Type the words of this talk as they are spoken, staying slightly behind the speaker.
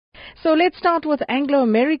So let's start with Anglo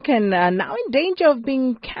American, now in danger of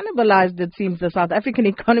being cannibalized, it seems. The South African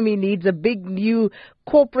economy needs a big new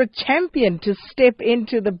corporate champion to step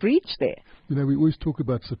into the breach there. You know, we always talk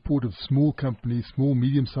about support of small companies, small,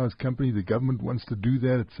 medium-sized companies. The government wants to do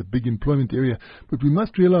that. It's a big employment area. But we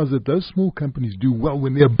must realize that those small companies do well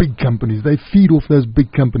when they're big companies. They feed off those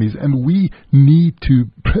big companies. And we need to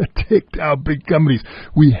protect our big companies.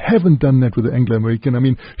 We haven't done that with the Anglo American. I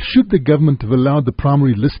mean, should the government have allowed the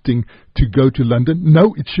primary listing to go to London?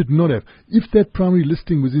 No, it should not have. If that primary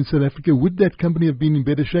listing was in South Africa, would that company have been in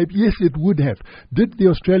better shape? Yes, it would have. Did the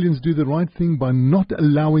Australians do the right thing by not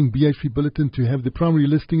allowing BHP Billiton to have the primary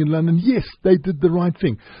listing in London? Yes, they did the right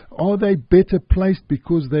thing. Are they better placed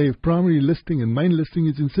because they have primary listing and main listing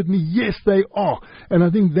is in Sydney? Yes, they are. And I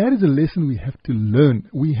think that is a lesson we have to learn.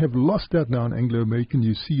 We have lost out now on Anglo American.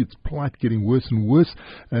 You see its plight getting worse and worse.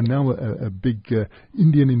 And now a big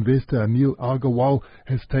Indian investor, Anil Agarwal,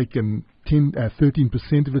 has taken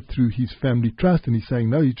 13% of it through his family trust, and he's saying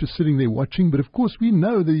no, he's just sitting there watching. But of course we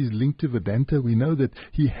know that he's linked to Vedanta. We know that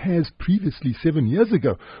he has previously 7 years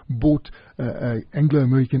ago bought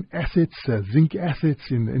Anglo-American assets, zinc assets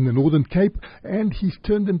in the Northern Cape, and he's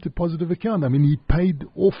turned them to positive account. I mean, he paid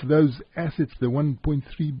off those assets, the 1.3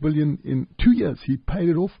 billion in 2 years. He paid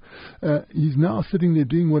it off. He's now sitting there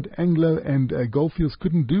doing what Anglo and Goldfields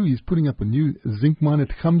couldn't do. He's putting up a new zinc mine at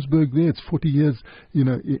Gamsberg there. It's 40 years, you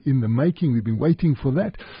know, in the making. We've been waiting for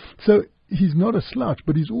that. So he's not a slouch,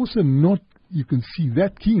 but he's also not, you can see,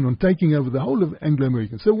 that keen on taking over the whole of Anglo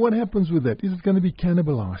American. So what happens with that? Is it going to be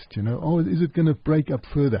cannibalized, you know, or is it going to break up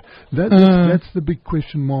further? That's the big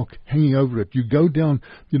question mark hanging over it. You go down,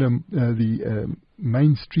 you know, the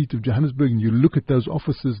main street of Johannesburg and you look at those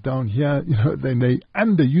offices down here, you know, they're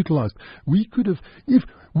underutilized. We could have,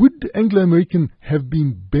 would Anglo American have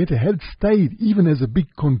been better had it stayed even as a big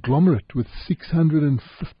conglomerate with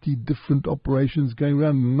 650 different operations going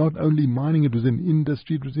around? Not only mining, it was in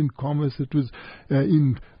industry, it was in commerce, it was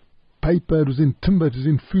in paper, it was in timber, it was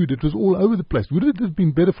in food, it was all over the place. Would it have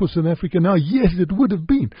been better for South Africa now? Yes, it would have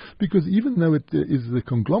been, because even though it is the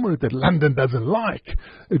conglomerate that London doesn't like,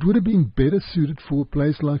 it would have been better suited for a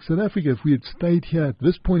place like South Africa if we had stayed here at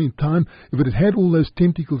this point in time. If it had all those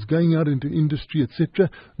tentacles going out into industry, etc.,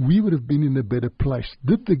 we would have been in a better place.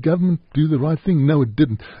 Did the government do the right thing? No, it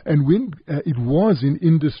didn't. And when it was in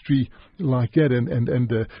industry like that, and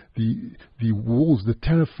the walls, the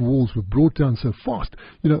tariff walls were brought down so fast,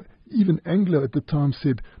 you know, even Anglo at the time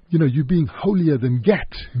said, you know, you're being holier than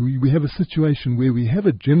GATT. We have a situation where we have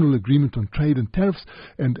a general agreement on trade and tariffs,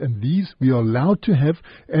 and these we are allowed to have,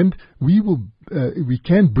 and we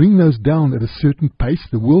can bring those down at a certain pace.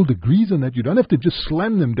 The world agrees on that. You don't have to just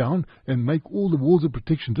slam them down and make all the walls of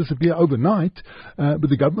protection disappear overnight. But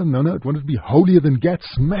the government, no, it wanted to be holier than GATT,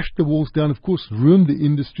 smashed the walls down, of course, ruined the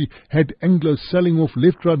industry, had Anglo selling off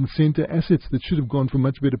left, right and centre assets that should have gone for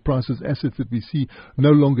much better prices, assets that we see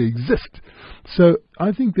no longer exist. So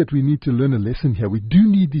I think that we need to learn a lesson here. We do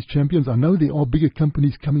need these champions. I know there are bigger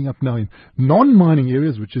companies coming up now in non-mining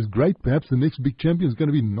areas, which is great. Perhaps the next big champion is going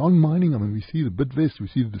to be non-mining. I mean, we see the Bidvest, we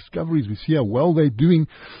see the discoveries, we see how well they're doing.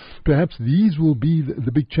 Perhaps these will be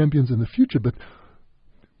the big champions in the future. But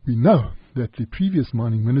we know that the previous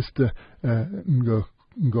mining minister, Ngaka,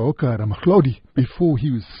 before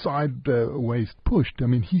he was sideways pushed, I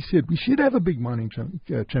mean, he said we should have a big mining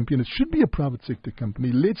champion. It should be a private sector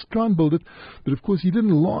company. Let's try and build it. But of course, he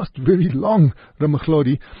didn't last very long,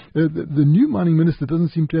 Ramachlodi. The new mining minister doesn't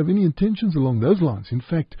seem to have any intentions along those lines. In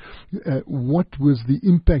fact, what was the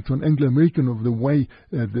impact on Anglo American of the way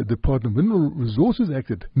the Department of Mineral Resources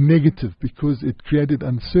acted? Negative, because it created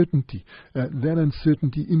uncertainty. That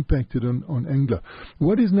uncertainty impacted on Anglo.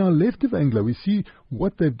 What is now left of Anglo? We see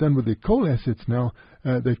what they've done with their coal assets now.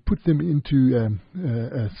 They've put them into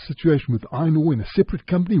a situation with iron ore in a separate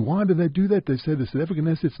company. Why do they do that? They say the South African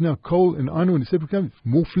assets now, coal and iron ore in a separate company. It's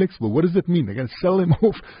more flexible. What does that mean? They're going to sell them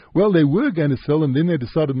off. Well, they were going to sell them. Then they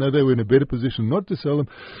decided, no, they were in a better position not to sell them.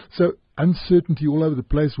 So uncertainty all over the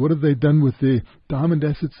place. What have they done with their diamond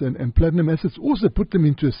assets and platinum assets? Also put them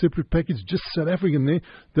into a separate package, just South African there.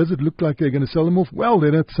 Does it look like they're going to sell them off? Well,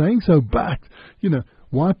 they're not saying so, but, you know,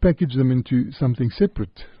 why package them into something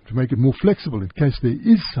separate to make it more flexible in case there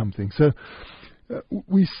is something? So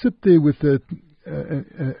we sit there with a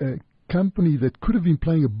company that could have been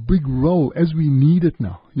playing a big role as we need it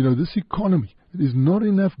now. You know, this economy, there's not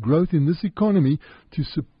enough growth in this economy to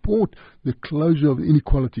support the closure of the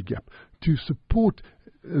inequality gap, to support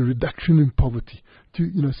a reduction in poverty, to,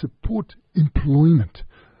 you know, support employment.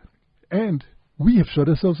 And we have shot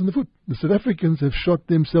ourselves in the foot. The South Africans have shot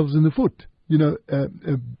themselves in the foot. You know,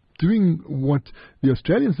 doing what the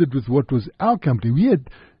Australians did with what was our company. We had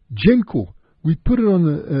Gencor, we put it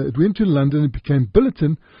on it went to London, it became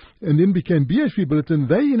Bulletin, and then became BHP Bulletin.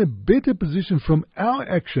 They're in a better position from our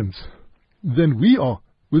actions than we are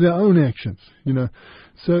with our own actions,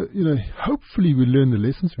 So, hopefully we learn the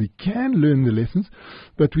lessons. We can learn the lessons,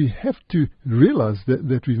 but we have to realize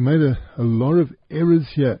that we've made a lot of errors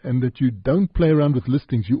here, and that you don't play around with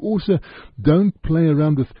listings. You also don't play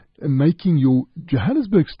around with making your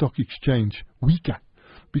Johannesburg Stock Exchange weaker.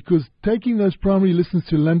 Because taking those primary listings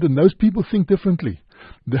to London, those people think differently.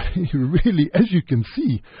 They really, as you can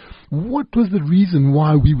see, what was the reason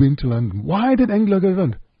why we went to London? Why did Anglo go to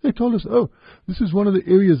London? They told us, this is one of the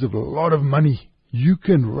areas of a lot of money. You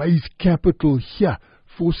can raise capital here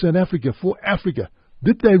for South Africa, for Africa.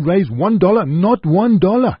 Did they raise $1? Not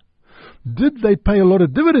 $1. Did they pay a lot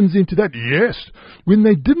of dividends into that? Yes. When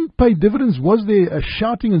they didn't pay dividends, was there a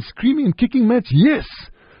shouting and screaming and kicking match? Yes.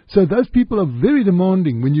 So those people are very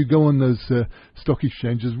demanding when you go on those stock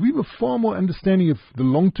exchanges. We were far more understanding of the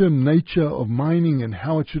long-term nature of mining and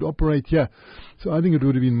how it should operate here. So I think it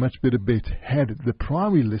would have been much better bet had the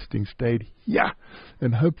primary listing stayed here.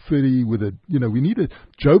 And hopefully with we need a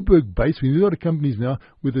Joburg base. We need a lot of companies now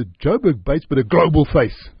with a Joburg base but a global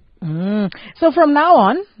face. So from now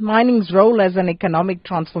on, mining's role as an economic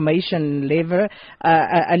transformation lever,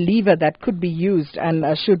 a lever that could be used and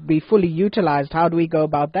should be fully utilized. How do we go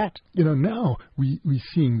about that? Now we're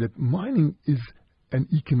seeing that mining is an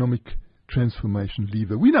economic transformation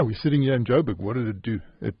lever. We know we're sitting here in Joburg. What did it do?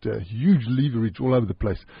 It huge leverage all over the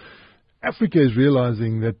place. Africa is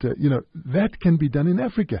realizing that, that can be done in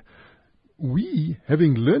Africa. We,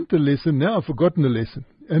 having learned the lesson, now have forgotten the lesson.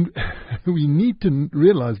 And we need to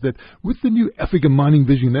realize that with the new Africa mining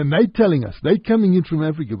vision, and they're telling us, they're coming in from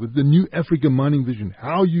Africa with the new Africa mining vision,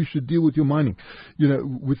 how you should deal with your mining,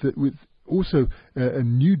 with also a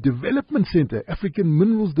new development center, African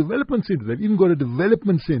Minerals Development Center. They've even got a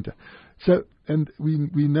development center. So, and we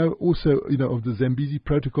know also, of the Zambezi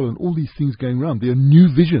Protocol and all these things going around. There are new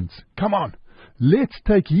visions. Come on. Let's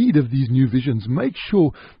take heed of these new visions. Make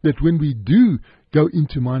sure that when we do go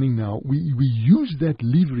into mining now, we use that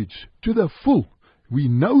leverage to the full. We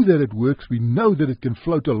know that it works. We know that it can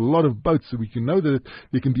float a lot of boats. So we can know that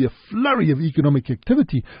there can be a flurry of economic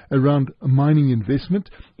activity around mining investment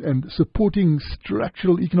and supporting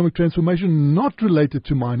structural economic transformation not related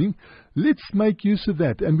to mining. Let's make use of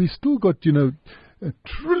that. And we've still got,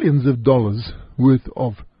 trillions of dollars worth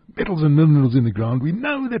of metals and minerals in the ground. We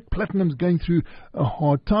know that platinum's going through a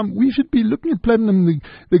hard time. We should be looking at platinum.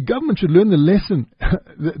 The government should learn the lesson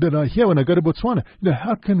that I hear when I go to Botswana.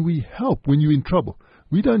 How can we help when you're in trouble?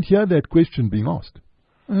 We don't hear that question being asked.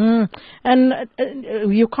 And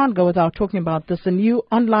you can't go without talking about this. A new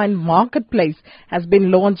online marketplace has been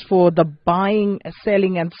launched for the buying,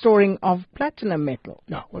 selling and storing of platinum metal.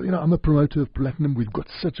 Yeah, well, I'm a promoter of platinum. We've got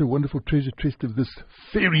such a wonderful treasure chest of this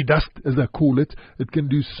fairy dust, as I call it. It can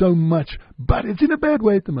do so much, but it's in a bad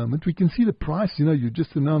way at the moment. We can see the price. You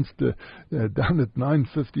just announced down at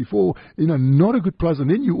 9.54. Not a good price. And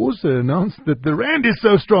then you also announced that the rand is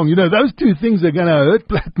so strong. Those two things are going to hurt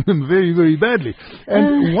platinum very, very badly.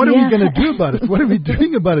 And what are we going to do about it? What are we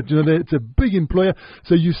doing about it? It's a big employer.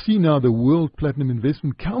 So you see now the World Platinum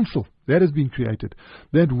Investment Council that has been created.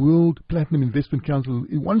 That World Platinum Investment Council,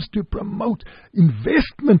 it wants to promote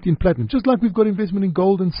investment in platinum, just like we've got investment in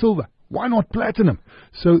gold and silver. Why not platinum?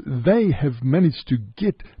 So they have managed to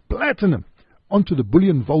get platinum onto the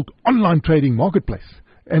Bullion Vault online trading marketplace.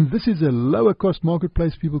 And this is a lower cost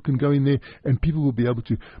marketplace. People can go in there and people will be able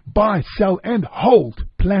to buy, sell and hold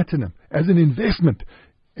platinum as an investment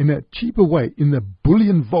in a cheaper way in the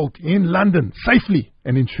Bullion Vault in London, safely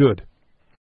and insured.